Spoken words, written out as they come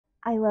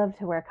I love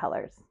to wear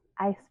colors.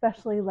 I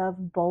especially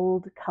love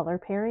bold color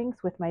pairings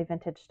with my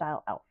vintage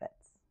style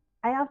outfits.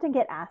 I often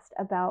get asked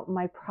about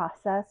my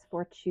process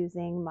for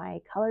choosing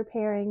my color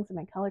pairings and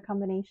my color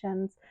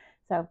combinations,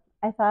 so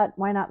I thought,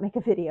 why not make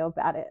a video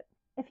about it?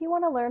 If you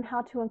want to learn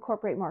how to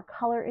incorporate more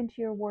color into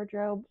your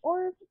wardrobe,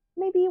 or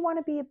maybe you want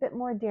to be a bit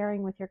more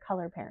daring with your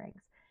color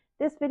pairings,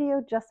 this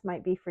video just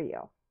might be for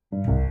you.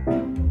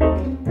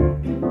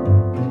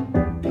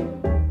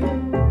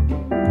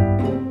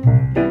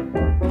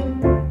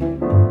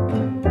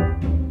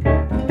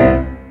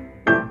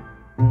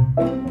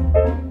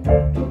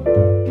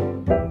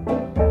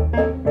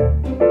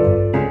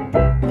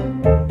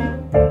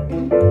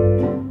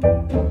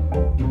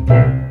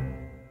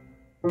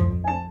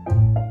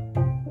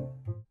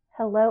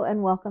 Hello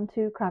and welcome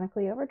to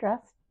Chronically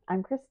Overdressed.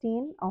 I'm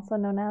Christine, also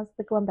known as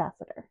the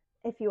Glambassador.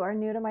 If you are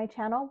new to my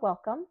channel,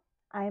 welcome.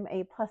 I am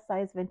a plus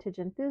size vintage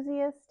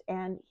enthusiast,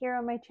 and here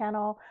on my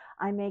channel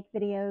I make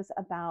videos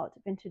about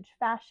vintage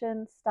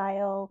fashion,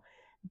 style,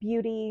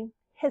 beauty,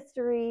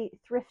 history,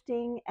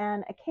 thrifting,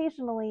 and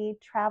occasionally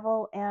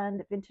travel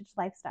and vintage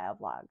lifestyle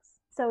vlogs.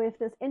 So if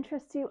this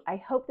interests you, I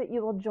hope that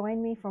you will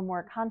join me for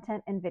more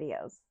content and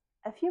videos.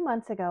 A few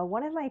months ago,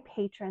 one of my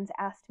patrons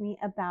asked me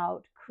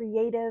about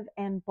creative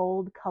and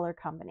bold color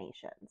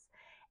combinations.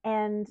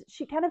 And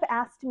she kind of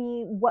asked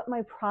me what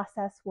my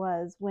process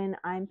was when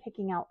I'm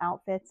picking out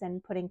outfits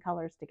and putting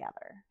colors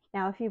together.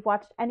 Now, if you've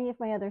watched any of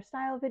my other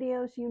style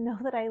videos, you know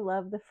that I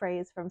love the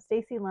phrase from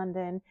Stacey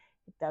London,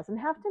 it doesn't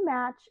have to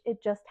match,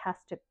 it just has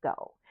to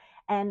go.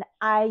 And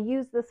I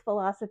use this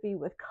philosophy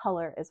with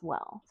color as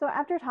well. So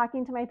after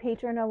talking to my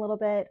patron a little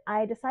bit,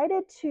 I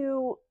decided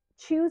to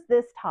choose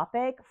this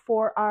topic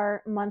for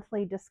our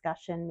monthly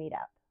discussion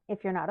meetup.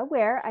 If you're not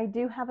aware, I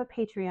do have a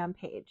Patreon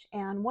page,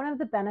 and one of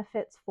the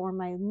benefits for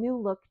my new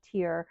look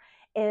tier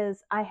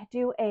is I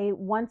do a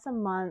once a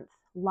month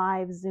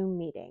live Zoom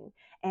meeting,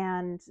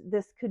 and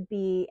this could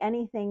be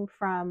anything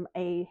from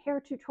a hair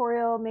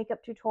tutorial,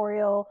 makeup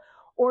tutorial,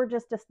 or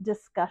just a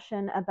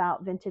discussion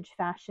about vintage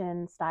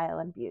fashion, style,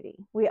 and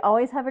beauty. We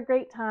always have a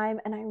great time,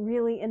 and I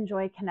really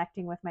enjoy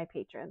connecting with my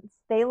patrons.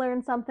 They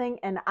learn something,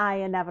 and I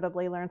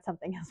inevitably learn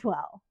something as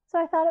well. So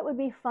I thought it would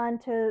be fun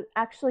to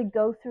actually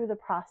go through the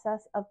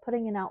process of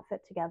putting an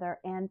outfit together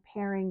and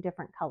pairing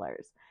different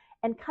colors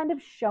and kind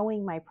of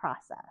showing my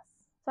process.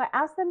 So I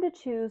asked them to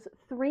choose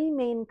 3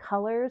 main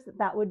colors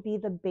that would be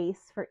the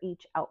base for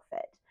each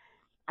outfit.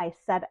 I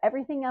set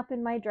everything up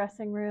in my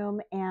dressing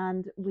room,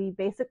 and we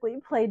basically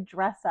played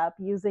dress up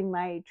using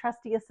my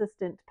trusty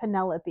assistant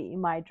Penelope,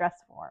 my dress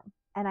form.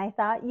 And I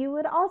thought you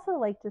would also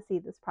like to see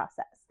this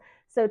process.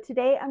 So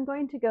today I'm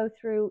going to go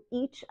through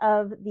each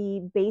of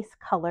the base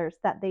colors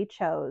that they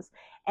chose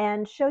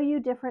and show you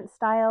different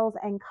styles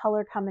and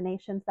color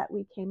combinations that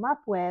we came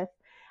up with.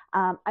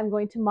 I'm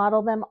going to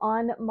model them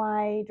on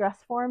my dress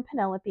form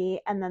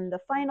Penelope, and then the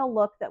final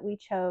look that we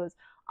chose,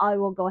 I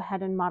will go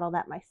ahead and model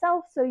that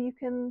myself so you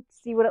can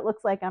see what it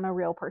looks like on a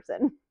real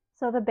person.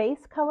 So the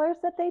base colors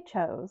that they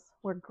chose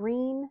were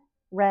green,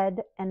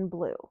 red, and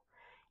blue.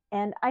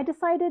 And I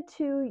decided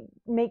to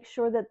make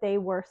sure that they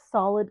were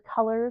solid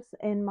colors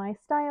in my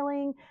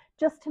styling,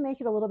 just to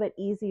make it a little bit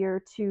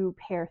easier to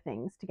pair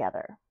things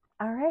together.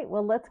 All right,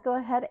 well, let's go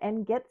ahead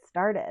and get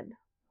started.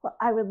 Well,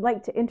 I would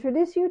like to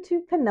introduce you to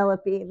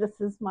Penelope.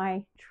 This is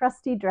my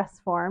trusty dress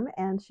form,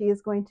 and she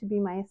is going to be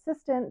my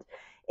assistant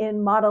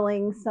in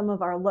modeling some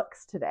of our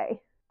looks today.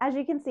 As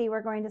you can see,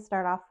 we're going to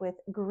start off with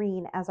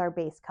green as our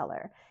base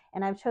color.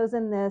 And I've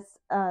chosen this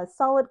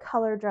solid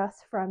color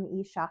dress from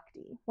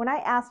eShakti. When I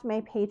asked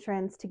my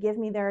patrons to give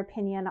me their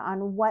opinion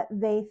on what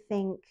they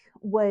think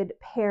would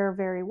pair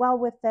very well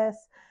with this,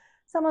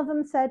 some of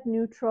them said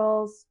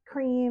neutrals,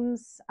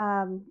 creams,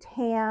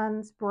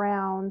 tans,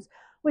 browns,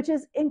 which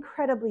is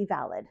incredibly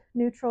valid.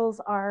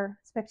 Neutrals are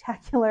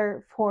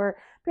spectacular for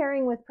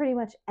pairing with pretty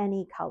much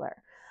any color.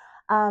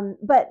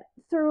 But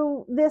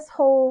through this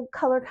whole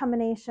color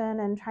combination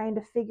and trying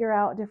to figure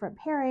out different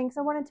pairings,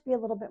 I wanted to be a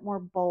little bit more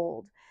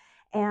bold.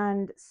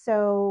 And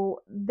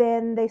so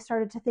then they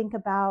started to think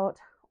about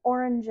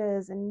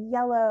oranges and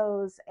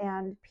yellows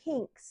and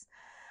pinks.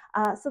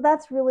 So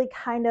that's really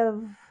kind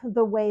of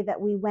the way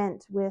that we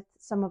went with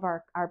some of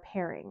our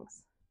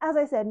pairings. As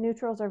I said,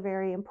 neutrals are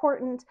very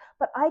important,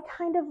 but I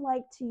kind of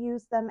like to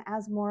use them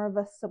as more of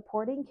a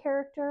supporting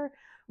character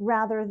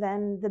rather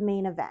than the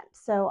main event.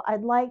 So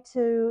I'd like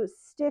to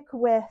stick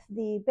with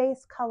the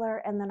base color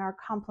and then our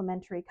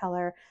complementary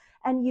color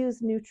and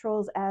use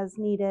neutrals as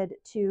needed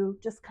to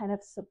just kind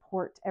of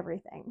support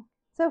everything.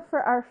 So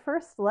for our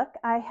first look,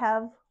 I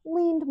have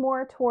leaned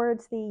more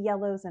towards the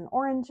yellows and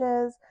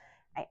oranges.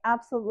 I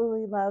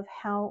absolutely love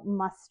how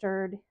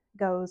mustard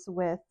goes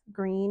with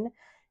green,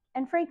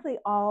 and frankly,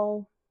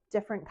 all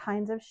different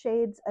kinds of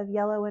shades of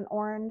yellow and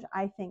orange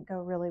I think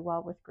go really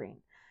well with green.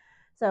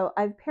 So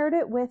I've paired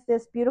it with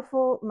this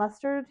beautiful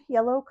mustard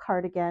yellow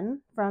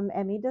cardigan from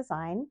Emmy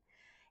Design.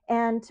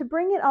 And to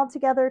bring it all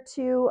together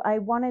too, I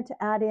wanted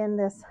to add in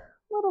this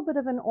little bit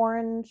of an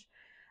orange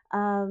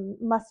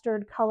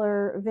mustard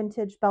color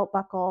vintage belt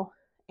buckle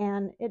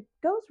and it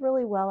goes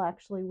really well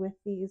actually with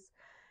these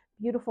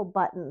beautiful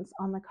buttons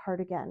on the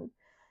cardigan.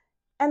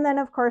 And then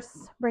of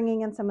course,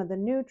 bringing in some of the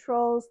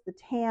neutrals, the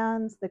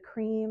tans, the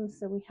creams.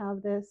 So we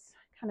have this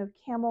kind of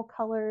camel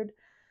colored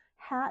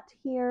hat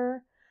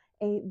here,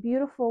 a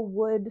beautiful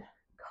wood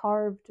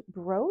carved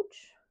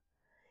brooch.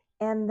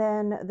 And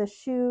then the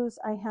shoes,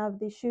 I have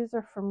these shoes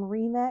are from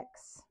Remix,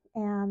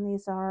 and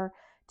these are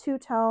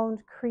two-toned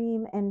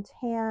cream and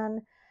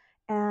tan,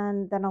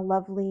 and then a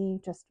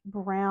lovely just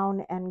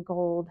brown and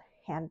gold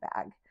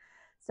handbag.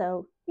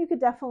 So you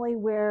could definitely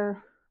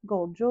wear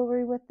gold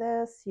jewelry with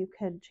this. You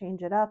could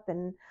change it up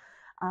and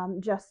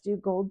just do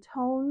gold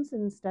tones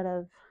instead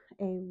of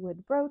a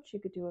wood brooch. You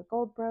could do a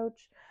gold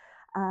brooch.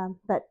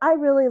 But I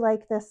really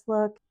like this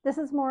look. This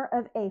is more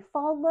of a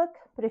fall look,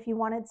 but if you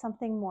wanted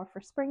something more for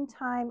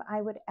springtime,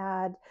 I would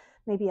add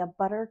maybe a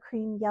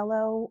buttercream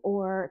yellow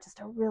or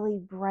just a really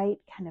bright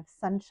kind of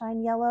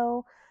sunshine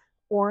yellow.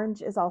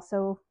 Orange is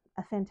also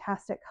a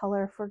fantastic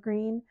color for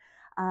green.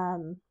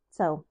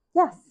 So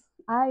yes,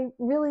 I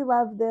really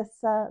love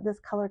this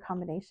color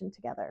combination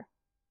together.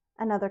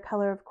 Another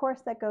color, of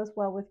course, that goes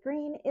well with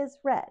green is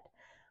red.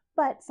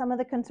 But some of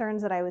the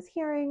concerns that I was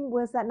hearing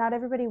was that not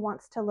everybody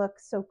wants to look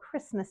so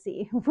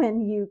Christmassy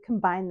when you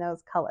combine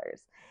those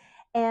colors.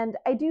 And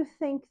I do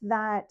think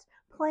that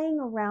playing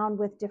around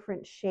with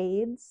different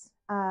shades,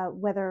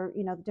 whether,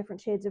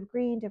 different shades of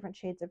green, different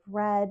shades of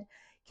red,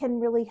 can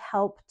really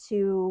help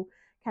to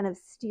kind of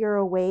steer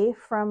away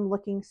from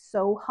looking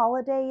so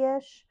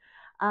holiday-ish.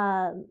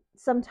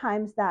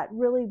 Sometimes that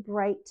really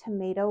bright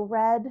tomato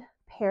red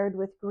paired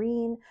with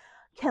green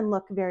can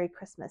look very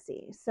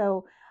Christmassy.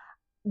 So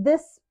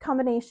this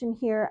combination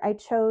here, I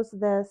chose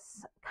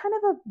this kind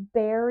of a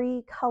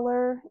berry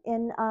color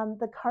in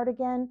the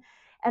cardigan.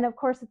 And of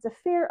course, it's a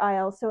fair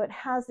isle, so it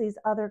has these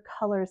other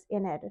colors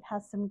in it. It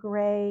has some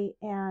gray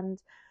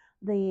and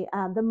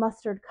the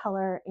mustard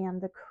color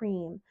and the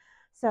cream.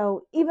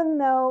 So even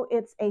though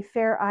it's a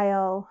fair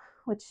isle,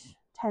 which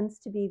tends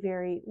to be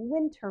very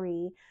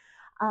wintry,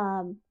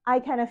 I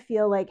kind of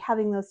feel like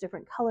having those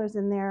different colors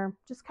in there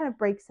just kind of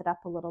breaks it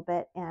up a little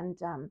bit and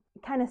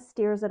kind of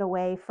steers it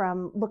away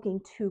from looking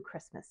too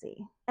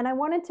Christmassy. And I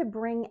wanted to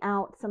bring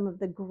out some of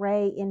the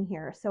gray in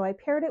here. So I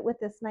paired it with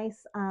this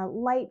nice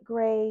light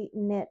gray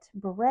knit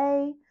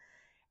beret.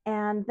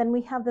 And then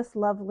we have this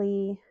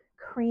lovely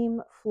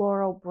cream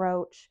floral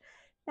brooch.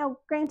 Now,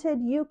 granted,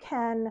 you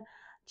can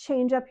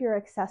change up your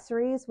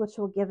accessories, which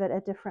will give it a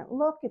different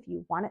look. If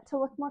you want it to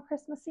look more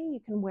Christmassy,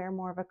 you can wear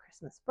more of a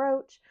Christmas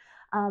brooch.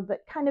 But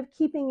kind of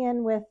keeping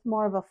in with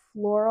more of a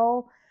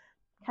floral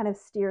kind of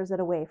steers it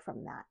away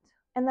from that.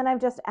 And then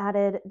I've just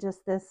added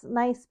just this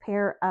nice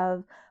pair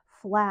of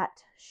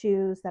flat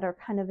shoes that are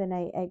kind of in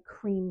a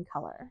cream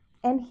color.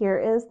 And here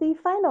is the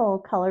final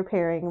color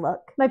pairing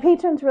look. My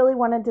patrons really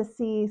wanted to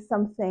see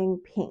something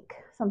pink,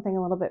 something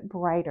a little bit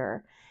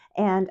brighter.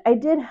 And I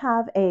did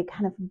have a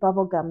kind of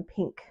bubblegum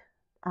pink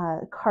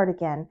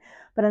cardigan,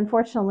 but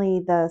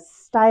unfortunately the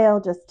style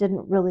just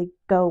didn't really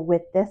go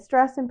with this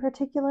dress in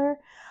particular.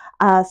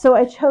 So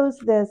I chose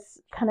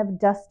this kind of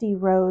dusty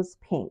rose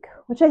pink,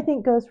 which I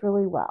think goes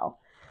really well.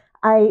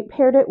 I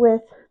paired it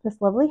with this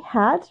lovely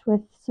hat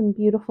with some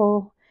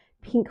beautiful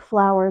pink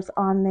flowers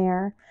on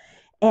there,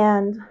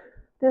 and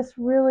this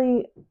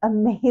really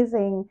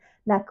amazing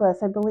necklace.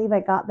 I believe I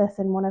got this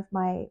in one of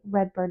my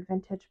Redbird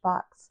Vintage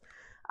Box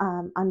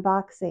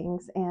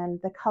unboxings, and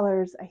the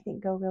colors I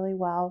think go really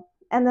well.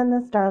 And then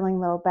this darling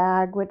little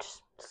bag, which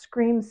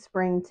screams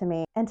spring to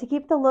me. And to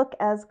keep the look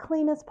as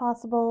clean as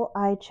possible,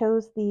 I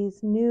chose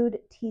these nude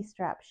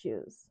T-strap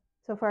shoes.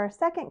 So for our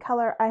second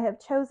color, I have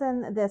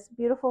chosen this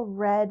beautiful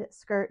red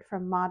skirt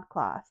from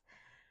ModCloth.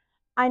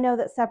 I know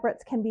that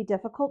separates can be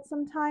difficult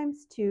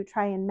sometimes to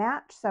try and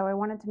match, so I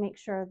wanted to make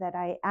sure that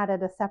I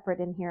added a separate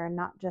in here and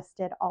not just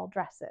did all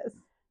dresses.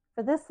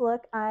 For this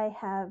look, I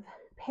have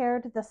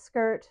paired the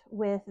skirt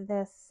with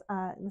this,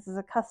 this is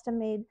a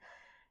custom-made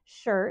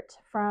shirt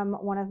from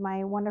one of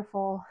my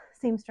wonderful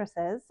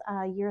seamstresses,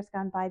 Years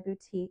Gone By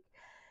Boutique.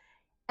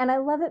 And I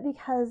love it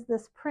because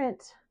this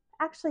print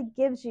actually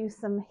gives you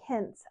some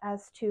hints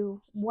as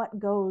to what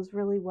goes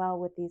really well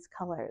with these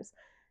colors.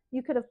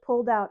 You could have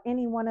pulled out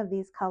any one of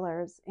these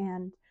colors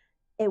and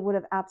it would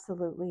have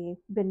absolutely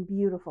been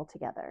beautiful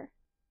together.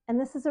 And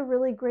this is a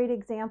really great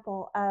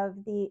example of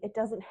it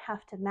doesn't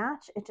have to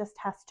match, it just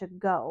has to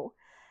go.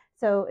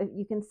 So if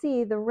you can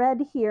see the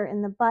red here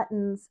in the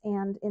buttons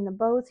and in the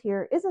bows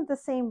here isn't the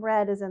same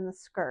red as in the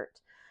skirt.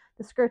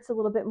 The skirt's a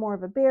little bit more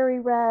of a berry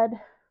red.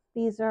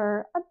 These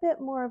are a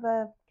bit more of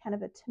a kind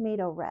of a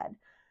tomato red,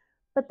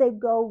 but they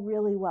go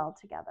really well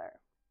together.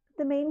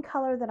 The main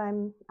color that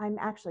I'm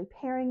actually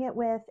pairing it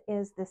with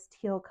is this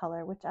teal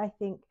color, which I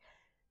think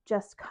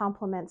just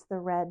complements the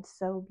red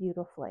so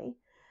beautifully.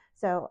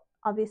 So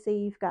obviously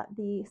you've got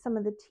some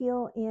of the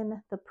teal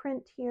in the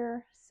print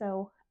here.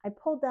 So I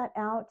pulled that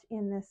out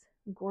in this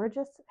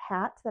gorgeous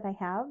hat that I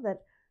have that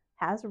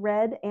has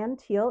red and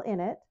teal in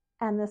it,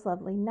 and this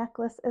lovely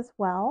necklace as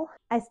well.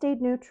 I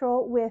stayed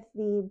neutral with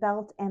the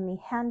belt and the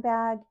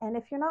handbag, and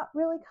if you're not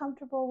really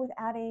comfortable with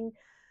adding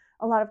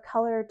a lot of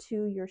color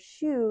to your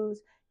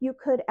shoes, you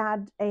could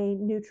add a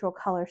neutral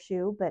color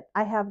shoe, but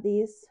I have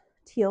these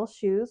teal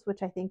shoes,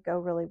 which I think go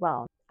really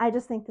well. I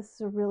just think this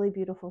is a really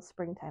beautiful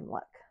springtime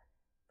look.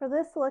 For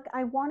this look,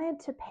 I wanted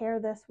to pair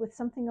this with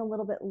something a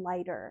little bit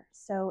lighter,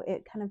 so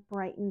it kind of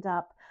brightened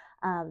up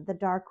the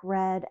dark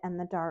red and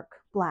the dark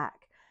black.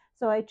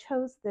 So I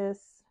chose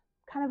this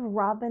kind of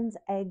robin's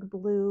egg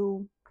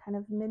blue, kind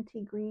of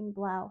minty green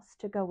blouse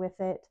to go with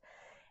it.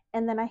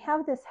 And then I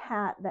have this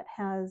hat that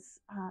has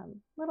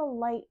little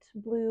light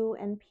blue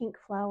and pink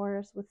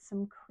flowers with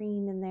some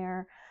cream in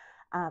there.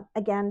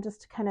 Again,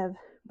 just to kind of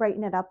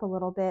brighten it up a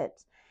little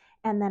bit.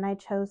 And then I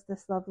chose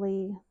this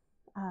lovely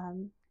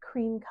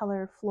cream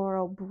color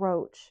floral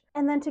brooch.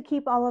 And then to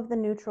keep all of the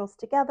neutrals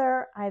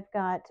together, I've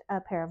got a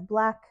pair of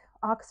black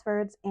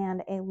Oxfords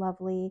and a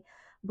lovely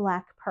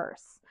black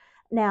purse.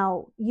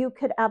 Now, you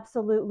could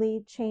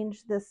absolutely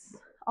change this,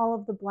 all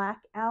of the black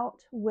out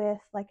with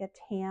like a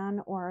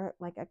tan or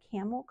like a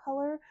camel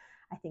color.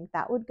 I think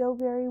that would go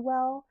very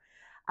well.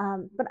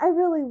 But I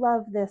really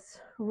love this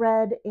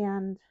red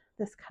and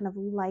this kind of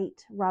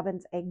light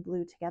robin's egg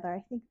blue together.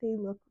 I think they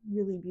look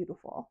really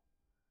beautiful.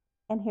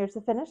 And here's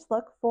the finished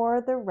look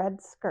for the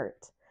red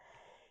skirt.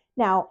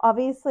 Now,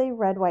 obviously,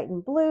 red, white,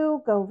 and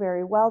blue go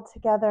very well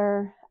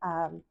together,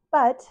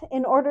 but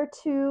in order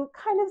to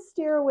kind of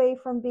steer away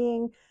from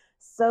being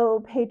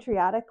so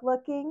patriotic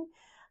looking,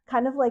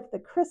 kind of like the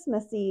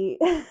Christmassy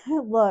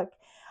look,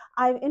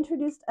 I've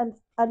introduced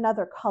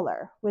another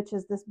color, which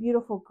is this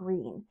beautiful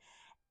green.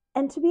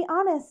 And to be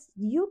honest,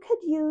 you could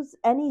use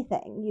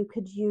anything. You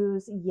could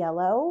use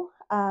yellow,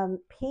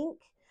 pink,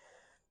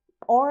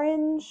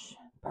 orange,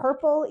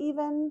 purple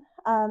even.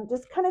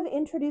 Just kind of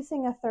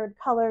introducing a third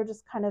color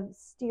just kind of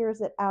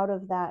steers it out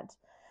of that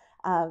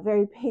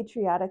very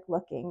patriotic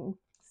looking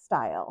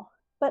style.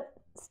 But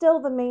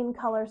still the main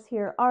colors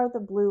here are the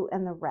blue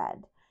and the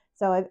red.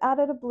 So I've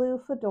added a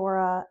blue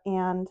fedora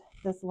and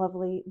this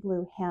lovely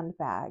blue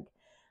handbag.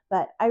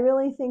 But I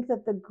really think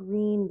that the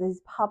green,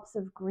 these pops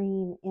of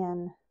green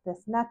in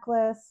this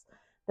necklace,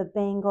 the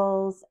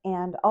bangles,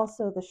 and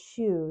also the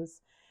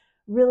shoes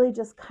really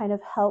just kind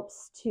of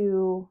helps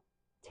to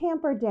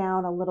tamper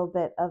down a little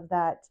bit of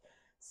that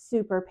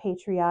super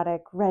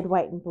patriotic red,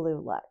 white, and blue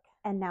look.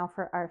 And now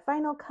for our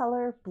final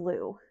color,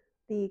 blue,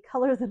 the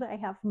color that I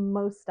have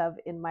most of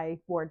in my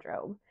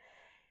wardrobe.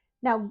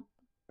 Now,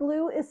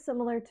 blue is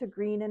similar to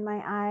green in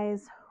my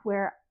eyes,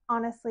 where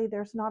honestly,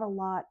 there's not a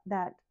lot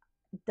that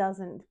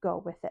doesn't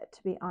go with it,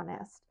 to be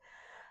honest.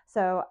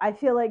 So I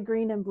feel like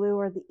green and blue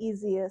are the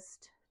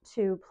easiest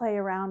to play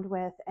around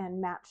with and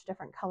match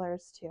different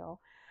colors to.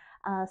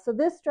 So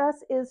this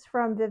dress is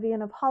from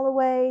Vivian of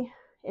Holloway.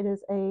 It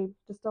is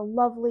just a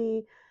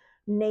lovely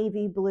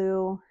navy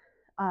blue,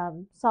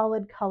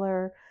 solid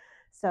color.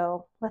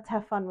 So let's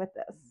have fun with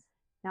this.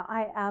 Now,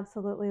 I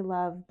absolutely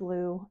love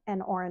blue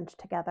and orange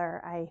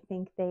together. I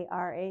think they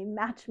are a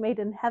match made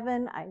in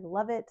heaven. I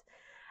love it.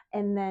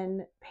 And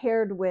then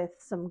paired with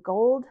some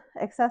gold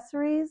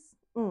accessories,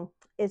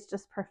 it's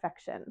just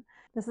perfection.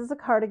 This is a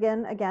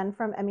cardigan, again,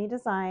 from Emmy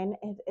Design.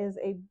 It is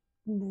a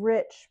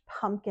rich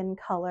pumpkin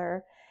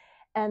color.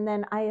 And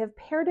then I have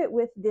paired it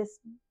with this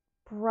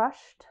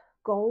brushed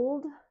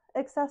gold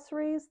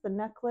accessories, the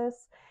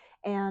necklace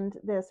and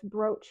this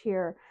brooch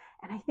here.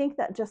 And I think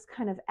that just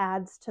kind of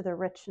adds to the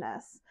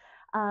richness.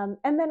 And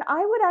then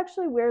I would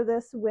actually wear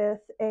this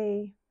with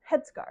a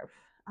headscarf.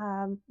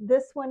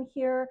 This one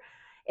here,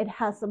 it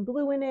has some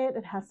blue in it,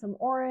 it has some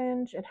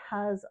orange, it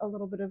has a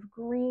little bit of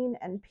green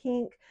and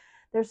pink.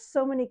 There's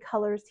so many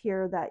colors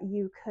here that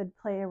you could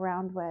play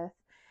around with.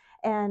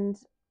 And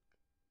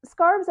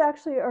scarves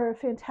actually are a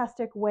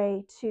fantastic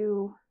way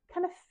to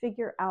kind of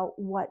figure out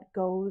what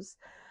goes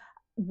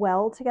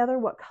well together,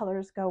 what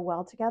colors go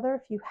well together.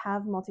 If you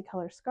have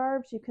multicolor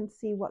scarves, you can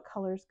see what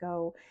colors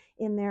go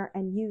in there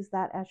and use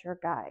that as your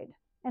guide.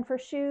 And for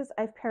shoes,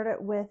 I've paired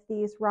it with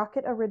these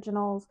Rocket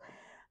Originals.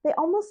 They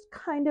almost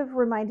kind of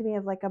remind me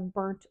of like a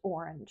burnt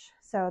orange.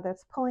 So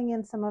that's pulling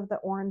in some of the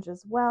orange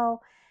as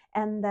well.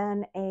 And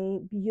then a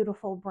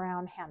beautiful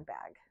brown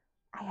handbag.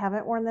 I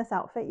haven't worn this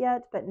outfit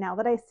yet, but now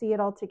that I see it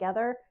all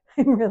together,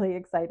 I'm really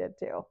excited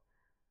too.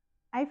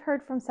 I've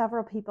heard from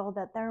several people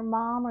that their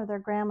mom or their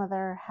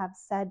grandmother have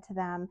said to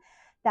them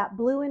that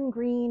blue and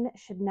green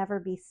should never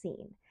be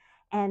seen.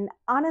 And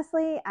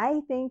honestly, I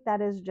think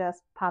that is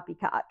just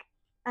poppycock.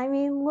 I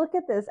mean, look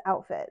at this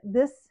outfit.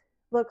 This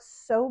looks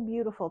so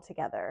beautiful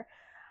together.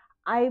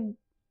 I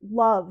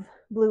love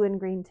blue and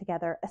green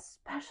together,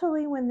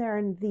 especially when they're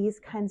in these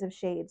kinds of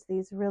shades,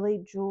 these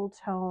really jewel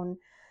tone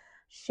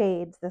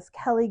shades, this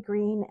Kelly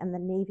green and the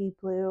navy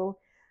blue.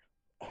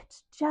 It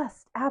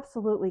just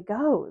absolutely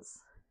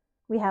goes.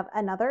 We have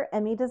another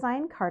Emmy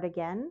Design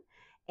cardigan,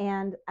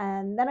 and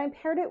then I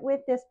paired it with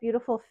this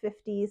beautiful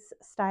 50s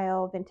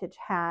style vintage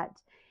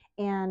hat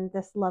and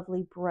this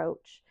lovely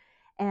brooch.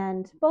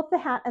 And both the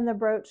hat and the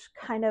brooch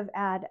kind of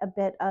add a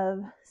bit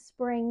of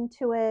spring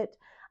to it.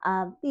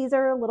 These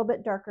are a little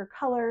bit darker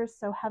colors,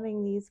 so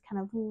having these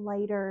kind of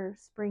lighter,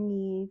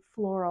 springy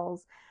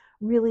florals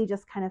really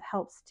just kind of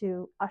helps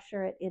to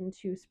usher it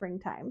into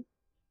springtime.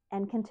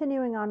 And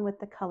continuing on with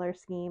the color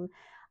scheme,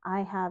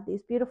 I have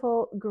these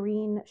beautiful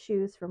green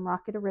shoes from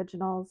Rocket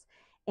Originals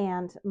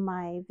and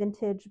my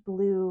vintage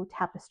blue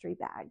tapestry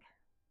bag.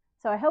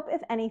 So I hope,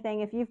 if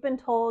anything, if you've been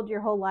told your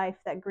whole life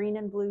that green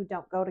and blue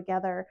don't go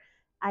together,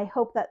 I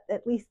hope that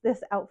at least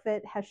this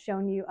outfit has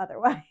shown you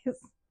otherwise.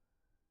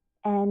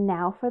 And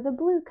now for the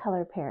blue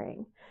color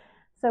pairing.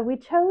 So we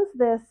chose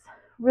this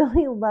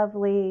really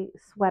lovely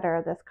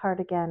sweater, this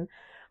cardigan,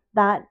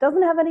 that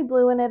doesn't have any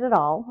blue in it at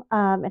all.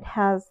 It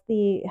has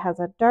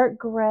a dark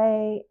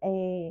gray,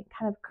 a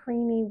kind of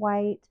creamy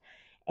white,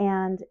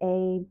 and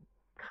a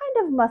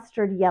kind of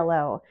mustard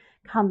yellow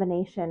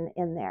combination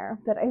in there.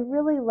 But I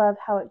really love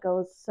how it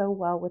goes so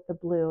well with the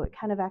blue. It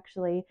kind of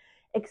actually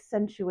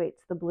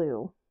accentuates the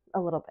blue a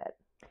little bit.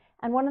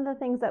 And one of the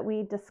things that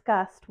we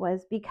discussed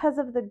was, because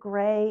of the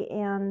gray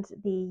and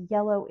the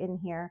yellow in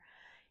here,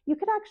 you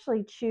could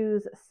actually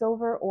choose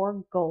silver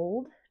or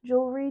gold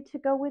jewelry to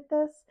go with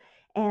this.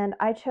 And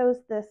I chose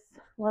this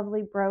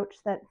lovely brooch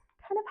that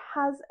kind of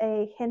has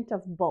a hint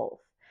of both.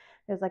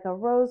 There's like a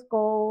rose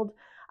gold,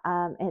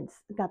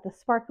 it's got the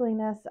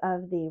sparkliness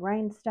of the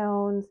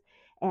rhinestones,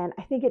 and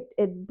I think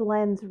it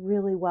blends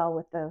really well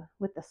with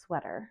the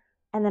sweater.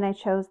 And then I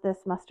chose this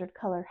mustard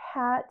color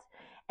hat,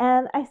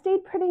 and I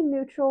stayed pretty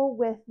neutral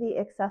with the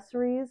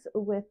accessories,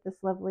 with this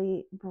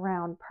lovely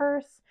brown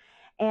purse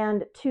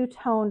and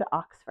two-toned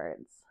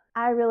Oxfords.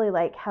 I really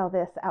like how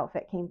this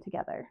outfit came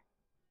together.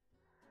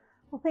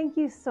 Well, thank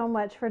you so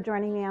much for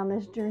joining me on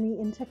this journey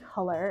into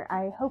color.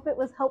 I hope it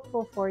was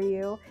helpful for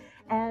you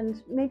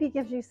and maybe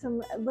gives you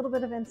a little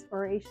bit of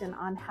inspiration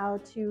on how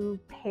to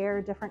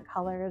pair different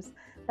colors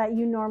that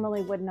you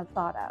normally wouldn't have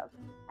thought of.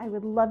 I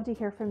would love to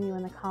hear from you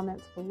in the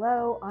comments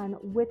below on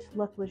which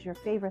look was your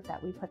favorite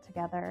that we put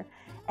together,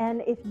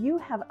 and if you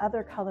have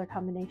other color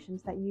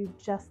combinations that you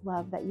just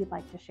love that you'd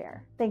like to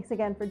share. Thanks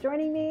again for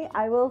joining me.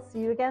 I will see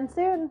you again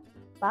soon.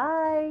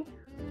 Bye.